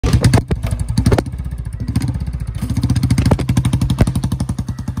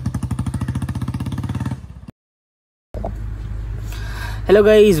Hello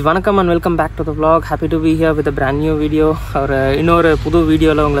guys, vanakkam and welcome back to the vlog. Happy to be here with a brand new video. ஒரு இன்னொரு புது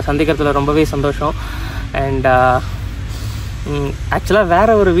வீடியோல உங்களை சந்திக்கிறதுல ரொம்பவே சந்தோஷம். And ஆக்சுவலாக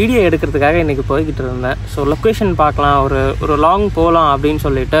வேறு ஒரு வீடியோ எடுக்கிறதுக்காக இன்றைக்கி போய்கிட்டு இருந்தேன். ஸோ லொக்கேஷன் பார்க்கலாம், ஒரு லாங் போகலாம் அப்படின்னு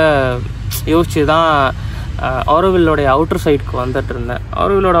சொல்லிட்டு யோசிச்சு தான் ஆரோவில்லோடைய அவுட்டர் சைடுக்கு வந்துட்டு இருந்தேன்.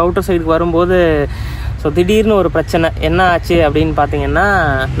 ஆரோவில்லோட அவுட்டர் சைடுக்கு வரும்போது ஸோ திடீர்னு ஒரு பிரச்சனை என்ன ஆச்சு அப்படின்னு பார்த்தீங்கன்னா,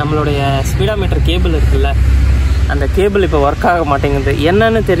 நம்மளுடைய ஸ்பீடாமீட்டர் கேபிள் இருக்குல்ல, அந்த கேபிள் இப்போ ஒர்க் ஆக மாட்டேங்குது.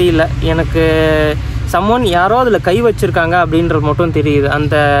 என்னன்னு தெரியல எனக்கு. சம்மோன் யாரோ அதில் கை வச்சுருக்காங்க அப்படின்றது மட்டும் தெரியுது.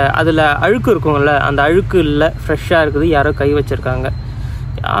 அதில் அழுக்கு இருக்குங்கள, அந்த அழுக்கு இல்லை, ஃப்ரெஷ்ஷாக இருக்குது. யாரோ கை வச்சுருக்காங்க.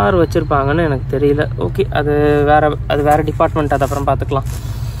 யார் வச்சுருப்பாங்கன்னு எனக்கு தெரியல. ஓகே, அது வேறு டிபார்ட்மெண்ட், அது அப்புறம் பார்த்துக்கலாம்.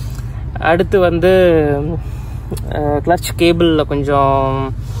 அடுத்து வந்து கிளட்ச் கேபிளில் கொஞ்சம்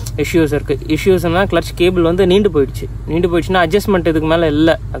இஷ்யூஸ் இருக்குது. இஷ்யூஸ்னால் கிளட்ச் கேபிள் வந்து நீண்டு போயிடுச்சுன்னா அட்ஜஸ்ட்மெண்ட் இதுக்கு மேலே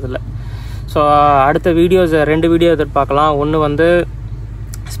இல்லை அதில். ஸோ அடுத்த வீடியோஸ் 2 வீடியோ எதிர்பார்க்கலாம். ஒன்று வந்து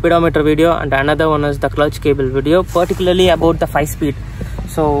speedometer video and another one is the clutch cable video, particularly about the 5-speed.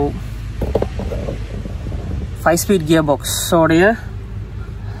 So 5-speed gearbox உடைய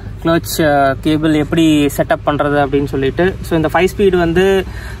clutch cable எப்படி செட்டப் பண்ணுறது அப்படின்னு சொல்லிட்டு. ஸோ இந்த 5-speed வந்து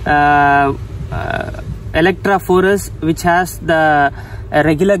Electra 4S which has the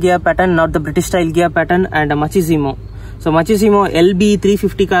regular gear pattern, not the British style gear pattern, and Machismo. So மச்சிசிமோ LB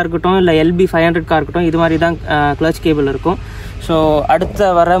 350 இருக்கட்டும், இல்லை LB 500 இருக்கட்டும், இது மாதிரி தான் கிளச் கேபிள் இருக்கும். ஸோ அடுத்த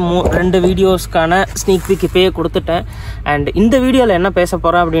வர 2 வீடியோஸ்க்கான ஸ்னீக் பீக் இப்போயே கொடுத்துட்டேன். அண்ட் இந்த வீடியோவில் என்ன பேச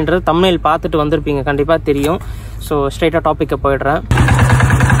போகிறேன் அப்படின்றது தம்ப்நெயில் பார்த்துட்டு வந்திருப்பீங்க, கண்டிப்பாக தெரியும். ஸோ ஸ்ட்ரெயிட்டாக டாப்பிக்கை போயிடுறேன்.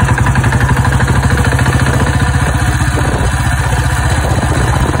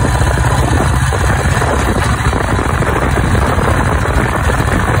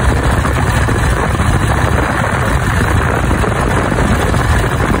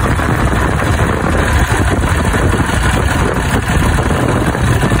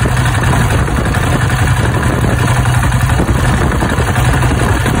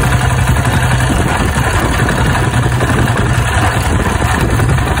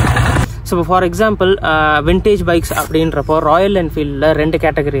 So for example vintage bikes அப்படின்றப்போ ராயல் என்ஃபீல்டில் 2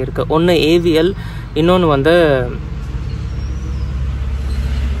 கேட்டகரி இருக்குது. ஒன்று AVL, இன்னொன்று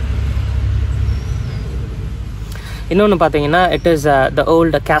பார்த்தீங்கன்னா it is the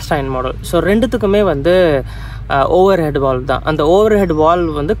old caste iron model. So ரெண்டுத்துக்குமே வந்து ஓவர் ஹெட் வால்வ் தான். அந்த ஓவர் ஹெட்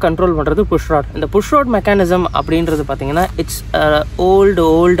வால்வ் வந்து கண்ட்ரோல் பண்ணுறது புஷ் ராட். இந்த புஷ் ராட் மெக்கானிசம் அப்படின்றது பார்த்தீங்கன்னா இட்ஸ்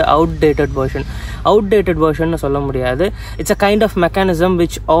ஓல்டு அவுட்டேட்டட் வெர்ஷன் சொல்ல முடியாது. It's a kind of mechanism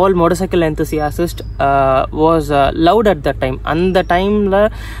which all மோட்டர்சைக்கிள் என்தூசியாசிஸ்ட் was loved at the time. அந்த டைமில்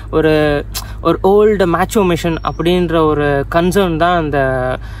ஒரு ஓல்டு மேட்சோ மிஷன் அப்படின்ற ஒரு கன்சர்ன் தான் அந்த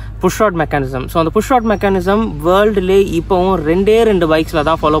புஷ் ராட் மெக்கானிசம். ஸோ அந்த புஷ் ராட் மெக்கானிசம் வேர்ல்டுலே இப்போவும் 2 பைக்ஸில்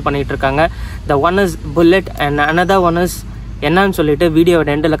தான் ஃபாலோ பண்ணிகிட்டு இருக்காங்க. The one is bullet and another one is என்னன்னு சொல்லிட்டு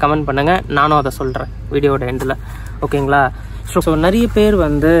வீடியோட எண்டில் கமெண்ட் பண்ணுங்கள். நானும் அதை சொல்கிறேன் வீடியோட எண்டில், ஓகேங்களா? ஸோ நிறைய பேர்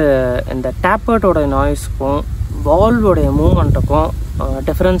வந்து இந்த டேப்பர்ட்டோட நாய்ஸ்க்கும் வால்வோடைய மூவ்மெண்ட்டுக்கும்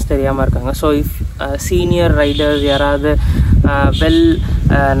டிஃப்ரென்ஸ் தெரியாமல் இருக்காங்க. ஸோ இஃப் சீனியர் ரைடர்ஸ் யாராவது வெல்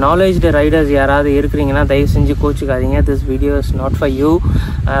நாலேஜ்டு ரைடர்ஸ் யாராவது இருக்கிறீங்கன்னா தயவு செஞ்சு கோச்சிக்காதீங்க. This video is not for you.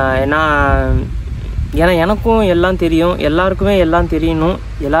 ஏன்னா எனக்கும் எல்லாம் தெரியும், எல்லாருக்குமே எல்லாம் தெரியணும்,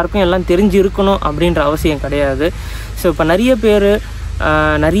 எல்லாருக்கும் எல்லாம் தெரிஞ்சு இருக்கணும் அப்படின்ற அவசியம் கிடையாது. ஸோ இப்போ நிறைய பேர்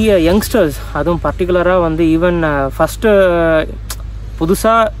நிறைய யங்ஸ்டர்ஸ், அதுவும் பர்டிகுலராக வந்து ஈவன் ஃபஸ்ட்டு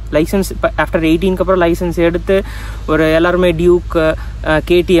புதுசாக லைசன்ஸ் இப்போ ஆஃப்டர் 18க்கு அப்புறம் லைசன்ஸ் எடுத்து எல்லாருமே டியூக்,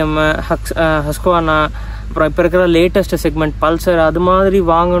 KTM, ஹஸ்குவானா, அப்புறம் இப்போ இருக்கிற லேட்டஸ்ட் செக்மெண்ட் பல்சர் அது மாதிரி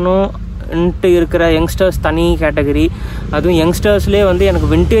வாங்கணும்ன்ட்டு இருக்கிற யங்ஸ்டர்ஸ் தனி கேட்டகரி. அதுவும் யங்ஸ்டர்ஸ்லேயே வந்து எனக்கு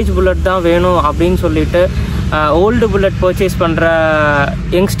விண்டேஜ் புல்லட் தான் வேணும் அப்படின்னு சொல்லிட்டு ஓல்டு புல்லட் பர்ச்சேஸ் பண்ணுற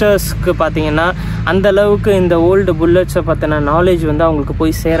யங்ஸ்டர்ஸ்க்கு பார்த்தீங்கன்னா அந்தளவுக்கு இந்த ஓல்டு புல்லட்ஸை பற்றின நாலேஜ் வந்து அவங்களுக்கு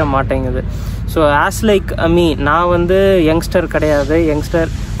போய் சேர மாட்டேங்குது. ஸோ ஆஸ் லைக் மீ, நான் வந்து யங்ஸ்டர் கிடையாது.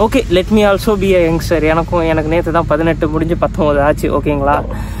 Okay, let me also be a youngster. எனக்கு நேற்று தான் 18 முடிஞ்சு 19 ஆச்சு, ஓகேங்களா?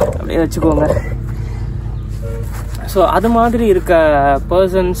 அப்படியே வச்சுக்கோங்க. ஸோ அது மாதிரி இருக்க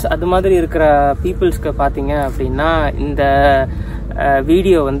பர்சன்ஸ், அது மாதிரி இருக்கிற பீப்புள்ஸ்க்கு பார்த்தீங்க அப்படின்னா இந்த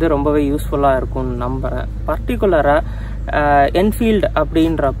வீடியோ வந்து ரொம்பவே யூஸ்ஃபுல்லாக இருக்கும்னு நம்புகிறேன். பர்டிகுலராக என்ஃபீல்டு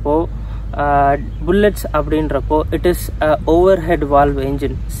அப்படின்றப்போ, புல்லட்ஸ் அப்படின்றப்போ it is over head valve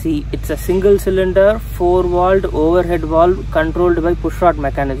engine. It's a single cylinder 4-valved over head valve controlled by push rod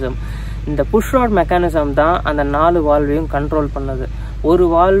mechanism. இந்த புஷ் ராட் மெக்கானிசம் தான் அந்த 4 வால்வையும் கண்ட்ரோல் பண்ணது.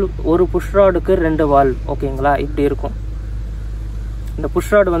 ஒரு புஷ் ராடுக்கு 2 வால்வ், ஓகேங்களா? இப்படி இருக்கும். இந்த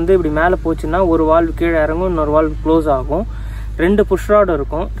புஷ் ராடு வந்து இப்படி மேலே போச்சுன்னா ஒரு வால்வ் கீழே இறங்கும், இன்னொரு வால்வ் க்ளோஸ் ஆகும். 2 புஷ் ராடு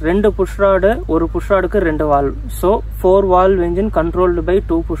இருக்கும். 2 புஷ் ராடு, ஒரு push ராடுக்கு 2 valve. So 4-valve engine controlled by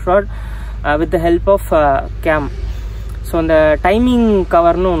 2 push rod with the help of cam. So அந்த டைமிங்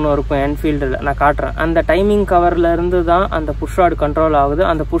கவர்னு ஒன்று இருக்கும் என்ஃபீல்டில், நான் காட்டுறேன். அந்த டைமிங் கவர்லேருந்து தான் அந்த புஷ் ராட் கண்ட்ரோல் ஆகுது.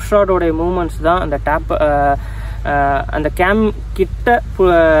 அந்த புஷ் ராடோடைய மூமெண்ட்ஸ் தான் அந்த அந்த கேம் கிட்ட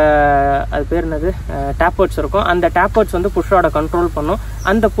அது பேர் என்னது டேப்பர்ட்ஸ் இருக்கும். அந்த டேப்பர்ட்ஸ் வந்து புஷ் ராடை கண்ட்ரோல் பண்ணும்.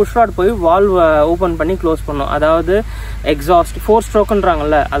 அந்த புஷ் ராட் போய் வால்வ் ஓப்பன் பண்ணி க்ளோஸ் பண்ணும். அதாவது எக்ஸாஸ்ட் 4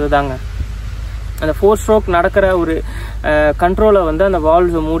 ஸ்ட்ரோக்குன்றாங்கல்ல, அதுதாங்க. அந்த 4 ஸ்ட்ரோக் நடக்கிற ஒரு கண்ட்ரோலை வந்து அந்த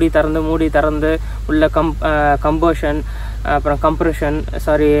வால்வ்ஸ் மூடி திறந்து உள்ள கம்பர்ஷன், அப்புறம் கம்ப்ரெஷன்,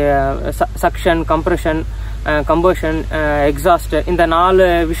 சக்ஷன், கம்பர்ஷன், எக்ஸாஸ்ட், இந்த 4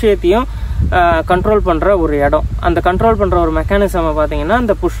 விஷயத்தையும் கண்ட்ரோல் பண்ணுற ஒரு இடம். அந்த கண்ட்ரோல் பண்ணுற ஒரு மெக்கானிசம் பார்த்தீங்கன்னா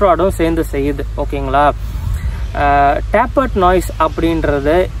அந்த புஷ் ராடும் சேர்ந்து செய்யுது. ஓகேங்களா? டேப்பர்ட் நாய்ஸ்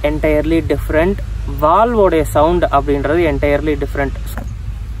அப்படின்றது என்டையர்லி டிஃப்ரெண்ட். வால்வோடைய சவுண்ட் அப்படின்றது என்டையர்லி டிஃப்ரெண்ட்.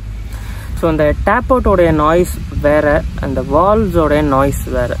 ஸோ அந்த டேப்பர்ட்டோடைய நாய்ஸ் வேறு, அந்த வால்வ்ஸோடைய நாய்ஸ்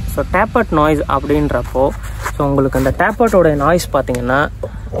வேறு. ஸோ டேப்பர்ட் நாய்ஸ் அப்படின்றப்போ ஸோ உங்களுக்கு அந்த டேப்பர்ட்டோடைய நாய்ஸ் பார்த்தீங்கன்னா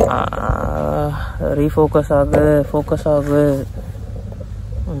ஃபோக்கஸ் ஆகு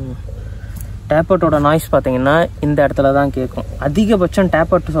டேப்பர்ட்டோட நாய்ஸ் பார்த்தீங்கன்னா இந்த இடத்துல தான் கேட்கும். அதிகபட்சம்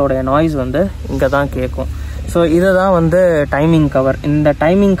டேப்பர்ட்ஸோடைய நாய்ஸ் வந்து இங்கே தான் கேட்கும். ஸோ இதை தான் வந்து டைமிங் கவர். இந்த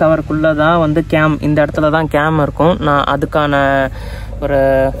டைமிங் கவருக்குள்ளே தான் வந்து கேம், இந்த இடத்துல தான் கேம் இருக்கும். நான் அதுக்கான ஒரு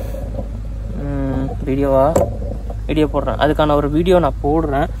வீடியோ போடுறேன். அதுக்கான ஒரு வீடியோ நான்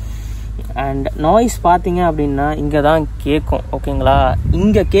போடுறேன். அண்ட் நாய்ஸ் பார்த்தீங்க அப்படின்னா இங்கே தான் கேட்கும். ஓகேங்களா?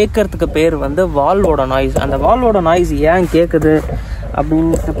 இங்கே கேட்கறதுக்கு பேர் வந்து வால்வோட நாய்ஸ். அந்த வால்வோட நாய்ஸ் ஏன் கேட்குது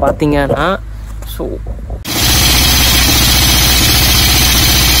அப்படின்ட்டு பார்த்தீங்கன்னா, ஸோ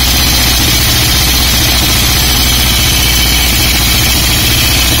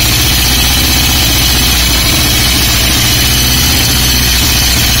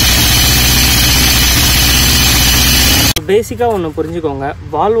பேசிக்காக ஒன்று புரிஞ்சுக்கோங்க,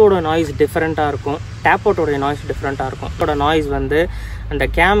 வால்வோட நாய்ஸ் டிஃப்ரெண்ட்டாக இருக்கும், டேப்பர்ட்டோடைய நாய்ஸ் டிஃப்ரெண்ட்டாக இருக்கும். அதோட நாய்ஸ் வந்து அந்த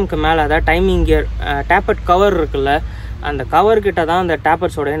கேமுக்கு மேலே, அதாவது டைமிங் கியர் டேப்பர்ட் கவர் இருக்குல்ல, அந்த கவர்கிட்ட தான் அந்த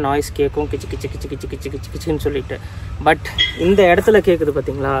டேப்பர்ட்ஸோடைய நாய்ஸ் கேட்கும், கிச்சு கிச்சு கிச்சு கிச்சு கிச்சு கிச்சு கிச்சுன்னு சொல்லிட்டு. பட் இந்த இடத்துல கேட்குது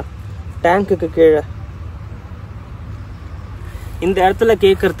பார்த்தீங்களா, டேங்க்குக்கு கீழே இந்த இடத்துல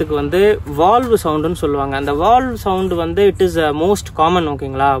கேட்கறதுக்கு வந்து வால்வு சவுண்டுன்னு சொல்லுவாங்க. அந்த வால்வ் சவுண்டு வந்து இட் இஸ் மோஸ்ட் காமன்.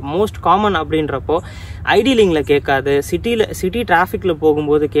 ஓகேங்களா? மோஸ்ட் காமன் அப்படின்றப்போ ஐடிலிங்கில் கேட்காது, சிட்டி டிராஃபிக்கில்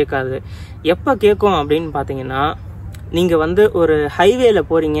போகும்போது கேட்காது. எப்போ கேட்கும் அப்படின்னு பார்த்தீங்கன்னா, நீங்கள் வந்து ஒரு ஹைவேல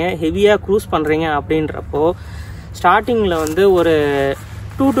போகிறீங்க, ஹெவியாக க்ரூஸ் பண்ணுறீங்க அப்படின்றப்போ ஸ்டார்டிங்கில் வந்து ஒரு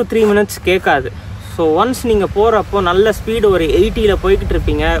 2 to 3 minutes கேட்காது. ஸோ ஒன்ஸ் நீங்கள் போகிறப்போ நல்ல ஸ்பீடு ஒரு 80 போய்கிட்டு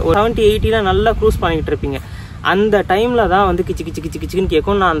இருப்பீங்க, ஒரு 70-80 நல்லா க்ரூஸ் பண்ணிக்கிட்டு இருப்பீங்க. அந்த டைமில் தான் வந்து கிச்சு கிச்சு கிச்சு கிச்சுன்னு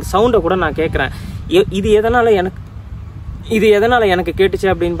கேட்கும். நான் அந்த சவுண்டை கூட நான் கேட்குறேன். இது எதனால் எனக்கு கேட்டுச்சு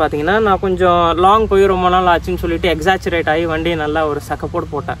அப்படின்னு பார்த்தீங்கன்னா, நான் கொஞ்சம் லாங் போய் ரொம்ப நாள் ஆச்சுன்னு சொல்லிட்டு எக்ஸாச்சுரேட் ஆகி வண்டியை நல்லா ஒரு சக்கப்போடு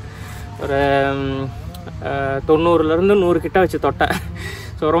போட்டேன். ஒரு 90 to 100 கிட்ட வச்சு தொட்டேன்.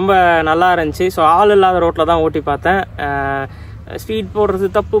 ஸோ ரொம்ப நல்லா இருந்துச்சு. ஸோ ஆள் இல்லாத ரோட்டில் தான் ஓட்டி பார்த்தேன். ஸ்பீட் போடுறது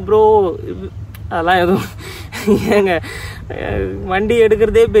தப்பு ப்ரோ, அதெல்லாம் எதுவும் ஏங்க, வண்டி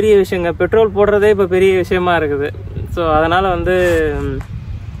எடுக்கிறதே பெரிய விஷயங்க, பெட்ரோல் போடுறதே இப்போ பெரிய விஷயமா இருக்குது. ஸோ அதனால் வந்து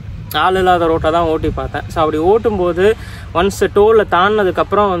ஆள் இல்லாத ரோட்டை தான் ஓட்டி பார்த்தேன். ஸோ அப்படி ஓட்டும்போது ஒன்ஸ் டோலில்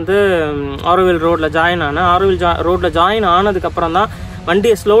தாண்டினதுக்கப்புறம் வந்து ஆரோவில் ரோட்டில் ஜாயின் ஆனேன். ரோட்டில் ஜாயின் ஆனதுக்கப்புறம் தான்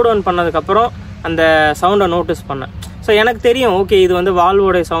வண்டியை ஸ்லோ டவுன் பண்ணதுக்கப்புறம் அந்த சவுண்டை நோட்டீஸ் பண்ணேன். ஸோ எனக்கு தெரியும், ஓகே இது வந்து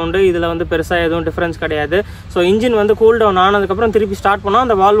வால்வோடைய சவுண்டு, இதில் வந்து பெருசாக எதுவும் டிஃப்ரென்ஸ் கிடையாது. ஸோ இன்ஜின் வந்து கூல் டவுன் ஆனதுக்கப்புறம் திருப்பி ஸ்டார்ட் பண்ணால்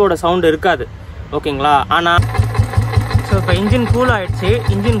அந்த வால்வோட சவுண்டு இருக்காது. ஓகேங்களா? ஆனால் ஸோ இப்போ இன்ஜின் கூல் ஆகிடுச்சு.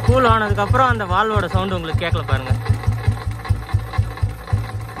 இன்ஜின் கூல் ஆனதுக்கப்புறம் அந்த வால்வோட சவுண்டு உங்களுக்கு கேட்கல பாருங்கள்,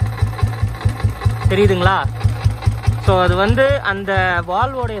 தெரியுதுங்களா? ஸோ அது வந்து அந்த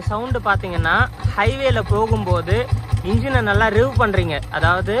வால்வோடைய சவுண்டு பார்த்தீங்கன்னா, ஹைவேல போகும்போது இன்ஜினை நல்லா ரிவ் பண்ணுறீங்க,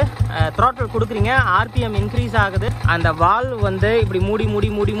 அதாவது த்ராட்டில் கொடுக்குறீங்க, ஆர்பிஎம் இன்க்ரீஸ் ஆகுது, அந்த வால்வ் வந்து இப்படி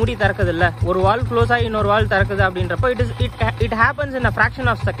மூடி திறக்குது இல்லை, ஒரு வால்வ் க்ளோஸ் ஆகி இன்னொரு வால்வ் திறக்குது அப்படின்றப்போ it happens in a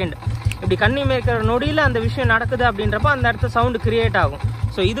fraction of second. இப்படி கண்ணி மேய்க்கிற நொடியில் அந்த விஷயம் நடக்குது அப்படின்றப்போ அந்த இடத்துல சவுண்டு கிரியேட் ஆகும்.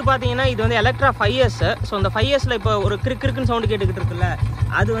 ஸோ இது பார்த்தீங்கன்னா இது வந்து எலக்ட்ரா 5S. ஸோ அந்த 5Sல இப்போ ஒரு கிறுக்குன்னு சவுண்டு கேட்டுக்கிட்டு இருக்குல்ல,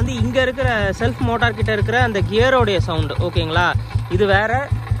 அது வந்து இங்கே இருக்கிற செல்ஃப் மோட்டார் கிட்ட இருக்கிற அந்த கியரோடைய சவுண்டு. ஓகேங்களா? இது வேற,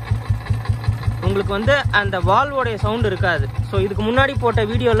 உங்களுக்கு வந்து அந்த வால்வோடைய சவுண்டு இருக்காது. ஸோ இதுக்கு முன்னாடி போட்ட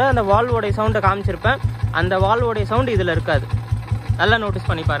வீடியோவில் அந்த வால்வோடைய சவுண்டை காமிச்சிருப்பேன், அந்த வால்வோடைய சவுண்டு இதில் இருக்காது. நல்லா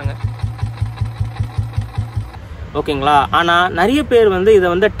நோட்டீஸ் பண்ணி பாருங்கள். ஓகேங்களா? ஆனால் நிறைய பேர் வந்து இதை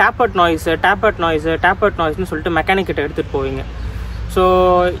வந்து டேப்பர்ட் நாய்ஸ்னு சொல்லிட்டு மெக்கானிக் கிட்ட எடுத்துகிட்டு போவீங்க. ஸோ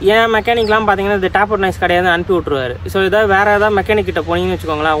ஏன் மெக்கானிக்லாம் பார்த்தீங்கன்னா இது டேப்பர்ட் நாய்ஸ் கிடையாதுன்னு அனுப்பி விட்ருவாரு. ஸோ இதை வேறு ஏதாவது மெக்கானிக் கிட்ட போனீங்கன்னு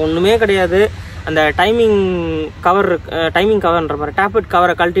வச்சுக்கோங்களேன், ஒன்றுமே கிடையாது. அந்த டைமிங் கவர்ன்ற மாதிரி டேப்பர்ட்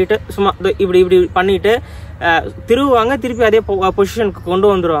கவரை கழட்டிட்டு சும்மா இப்படி பண்ணிவிட்டு திருவுவாங்க, திருப்பி அதே பொசிஷனுக்கு கொண்டு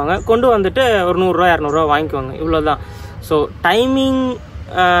வந்துட்டு ஒரு 100 ரூபா 200 ரூபா வாங்கிக்குவாங்க. இவ்வளோதான். ஸோ டைமிங்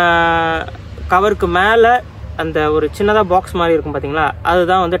கவருக்கு மேலே அந்த ஒரு சின்னதாக பாக்ஸ் மாதிரி இருக்கும் பார்த்தீங்களா,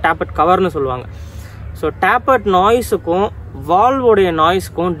 அதுதான் வந்து டேப்பட் கவர்னு சொல்லுவாங்க. ஸோ டேப்பட் நாய்ஸுக்கும் வால்வோடைய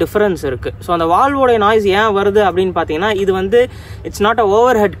நாய்ஸ்க்கும் டிஃப்ரென்ஸ் இருக்குது. ஸோ அந்த வால்வோடைய நாய்ஸ் ஏன் வருது அப்படின்னு பார்த்தீங்கன்னா, இது வந்து it's not a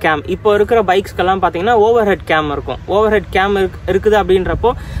over head game. இப்போ இருக்கிற பைக்ஸ்க்கெல்லாம் பார்த்தீங்கன்னா ஓவர் ஹெட் கேம் இருக்கும். ஓவர் ஹெட் கேம் இருக்குது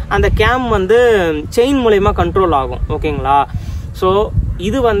அப்படின்றப்போ அந்த கேம் வந்து செயின் மூலயமா கண்ட்ரோல் ஆகும். ஓகேங்களா? ஸோ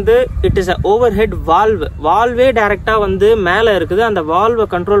இது வந்து it is a over head வால்வே டைரெக்டாக வந்து மேலே இருக்குது. அந்த வால்வை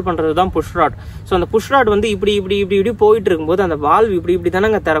கண்ட்ரோல் பண்ணுறது தான் புஷ் ராட். ஸோ அந்த புஷ் ராட் வந்து இப்படி இப்படி இப்படி இப்படி போயிட்டு இருக்கும்போது அந்த வால்வ் இப்படி இப்படி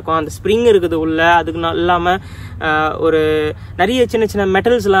தானேங்க திறக்கும். அந்த ஸ்ப்ரிங் இருக்குது உள்ள, அதுக்கு இல்லாமல் ஒரு நிறைய சின்ன சின்ன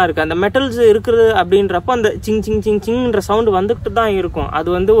மெட்டல்ஸ்லாம் இருக்குது. அந்த மெட்டல்ஸ் இருக்குது அப்படின்றப்போ அந்த சிங் சிங் சிங் சிங்ன்ற சவுண்டு வந்துக்கிட்டு தான் இருக்கும்.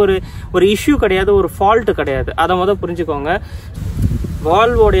 அது வந்து ஒரு இஷ்யூ கிடையாது, ஒரு ஃபால்ட்டு கிடையாது. அதை புரிஞ்சுக்கோங்க.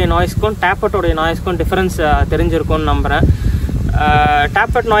 வால்வோடைய நாய்ஸ்க்கும் டேப்பட்டோடைய நாய்ஸ்க்கும் டிஃப்ரென்ஸ் தெரிஞ்சிருக்கும்னு நம்புகிறேன்.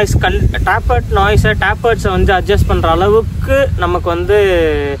 டேப்பட் நாய்ஸை டேப்பர்ட்ஸை வந்து அட்ஜஸ்ட் பண்ணுற அளவுக்கு நமக்கு வந்து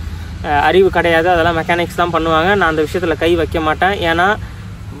அறிவு கிடையாது. அதெல்லாம் மெக்கானிக்ஸ் தான் பண்ணுவாங்க. நான் அந்த விஷயத்தில் கை வைக்க மாட்டேன். ஏன்னா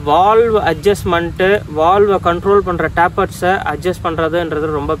வால்வ் அட்ஜஸ்ட்மெண்ட்டு, வால்வை கண்ட்ரோல் பண்ணுற டேப்பர்ட்ஸை அட்ஜஸ்ட்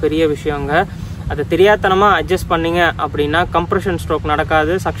பண்ணுறதுன்றது ரொம்ப பெரிய விஷயங்க. அதை தெரியாதனமாக அட்ஜஸ்ட் பண்ணிங்க அப்படின்னா கம்ப்ரெஷன் ஸ்ட்ரோக்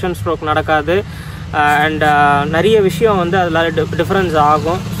நடக்காது, சக்ஷன் ஸ்ட்ரோக் நடக்காது, அண்ட் நிறைய விஷயம் வந்து அதில் டிஃப்ரென்ஸ்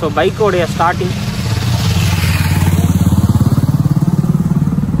ஆகும். ஸோ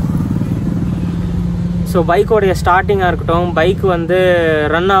பைக்கோடைய ஸ்டார்டிங்காக இருக்கட்டும், பைக் வந்து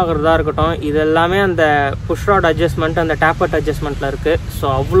ரன் ஆகுறதா இருக்கட்டும், இது எல்லாமே அந்த புஷ் ராட் அட்ஜஸ்ட்மெண்ட், அந்த டேப்பட் அட்ஜஸ்ட்மெண்ட்டில் இருக்குது. ஸோ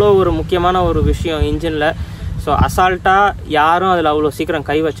அவ்வளோ ஒரு முக்கியமான ஒரு விஷயம் இன்ஜினில். ஸோ அசால்ட்டாக யாரும் அதில் அவ்வளோ சீக்கிரம்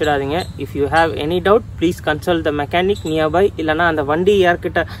கை வச்சிடாதீங்க. If you have any doubt please consult the mechanic nearby. இல்லைனா அந்த வண்டி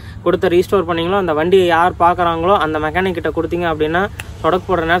யார்கிட்ட கொடுத்து ரீஸ்டோர் பண்ணிங்களோ, அந்த வண்டியை யார் பார்க்குறாங்களோ அந்த மெக்கானிக் கிட்ட கொடுத்தீங்க அப்படின்னா தொடக்க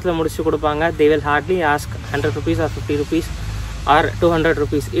போடுற நேரத்தில் முடிச்சு கொடுப்பாங்க. They will Hartley ask 100 rupees or 50 rupees or 200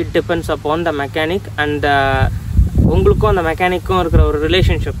 rupees. It depends upon the mechanic and உங்களுக்கும் அந்த மெக்கானிக்கும் இருக்கிற ஒரு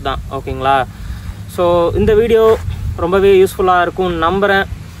ரிலேஷன்ஷிப் தான். ஓகேங்களா? ஸோ இந்த வீடியோ ரொம்பவே யூஸ்ஃபுல்லாக இருக்கும்னு நம்புகிறேன்.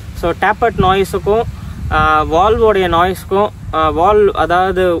 ஸோ டேப்பட் நாய்ஸுக்கும் வால்வோடைய நாய்ஸ்க்கும்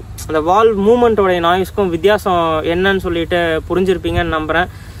அதாவது அந்த வால்வ் மூமெண்ட்டோடைய நாய்ஸ்க்கும் வித்தியாசம் என்னன்னு சொல்லிட்டு புரிஞ்சிருப்பீங்கன்னு நம்புகிறேன்.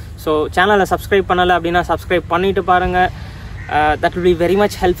 ஸோ சேனலை சப்ஸ்கிரைப் பண்ணலை அப்படின்னா சப்ஸ்கிரைப் பண்ணிவிட்டு பாருங்கள். That will be very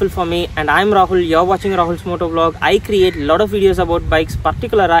much helpful for me. And I'm Rahul. You're watching Rahul's Moto Vlog. I create a lot of videos about bikes,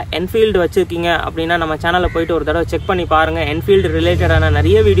 particularly Enfield வச்சிருக்கீங்க அப்படின்னா நம்ம சேனலில் போயிட்டு ஒரு தடவை செக் பண்ணி பாருங்கள். Enfield ரிலேட்டடான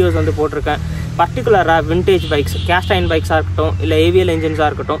நிறைய வீடியோஸ் வந்து போட்டிருக்கேன். பர்டிகுலராக விண்டேஜ் பைக்ஸ், கேஸ்ட் அயர்ன் பைக்ஸாக இருக்கட்டும், இல்லை ஏவிஎல் என்ஜின்ஸாக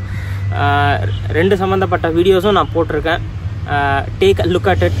இருக்கட்டும், ரெண்டு சம்மந்தப்பட்ட வீடியோஸும் நான் போட்டிருக்கேன். Take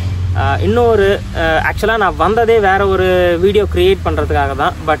look at it. இன்னொரு ஆக்சுவலாக நான் வந்ததே வேறு ஒரு வீடியோ க்ரியேட் பண்ணுறதுக்காக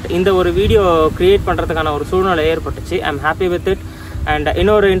தான். பட் இந்த ஒரு வீடியோ க்ரியேட் பண்ணுறதுக்கான ஒரு சூழ்நிலை ஏற்பட்டுச்சு. I am happy with it. And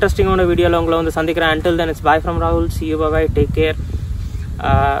இன்னொரு இன்ட்ரெஸ்டிங்கான வீடியோவில் உங்களை வந்து சந்திக்கிறேன். Until then, it's bye from Rahul. See you, bye-bye. Take care.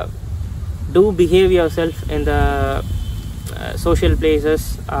 Do behave yourself in the social places.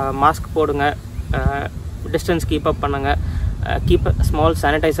 Mask போடுங்க, distance keep up பண்ணுங்க. கீப் ஸ்மால்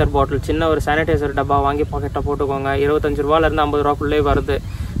சானிடைசர் பாட்டில், சின்ன ஒரு சானிடைசர் டப்பா வாங்கி பாக்கெட்டாக போட்டுக்கோங்க. 25 ரூபாலேருந்து 50 ரூபாக்குள்ளே வருது.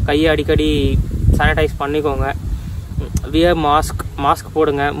 கையை அடிக்கடி சானிடைஸ் பண்ணிக்கோங்க. வியர் மாஸ்க்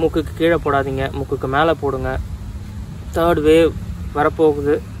போடுங்க. மூக்குக்கு கீழே போடாதீங்க, மூக்குக்கு மேலே போடுங்க. 3rd wave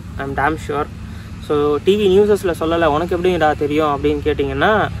வரப்போகுது, I am dam sure. So TV நியூஸஸில் சொல்லலை, உனக்கு எப்படிடா தெரியும் அப்படின்னு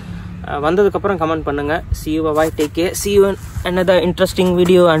கேட்டிங்கன்னா வந்ததுக்கப்புறம் கமெண்ட் பண்ணுங்கள். See you, bye-bye. Take care. See you in another interesting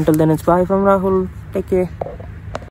video. Until then, it's bye from Rahul. Take care.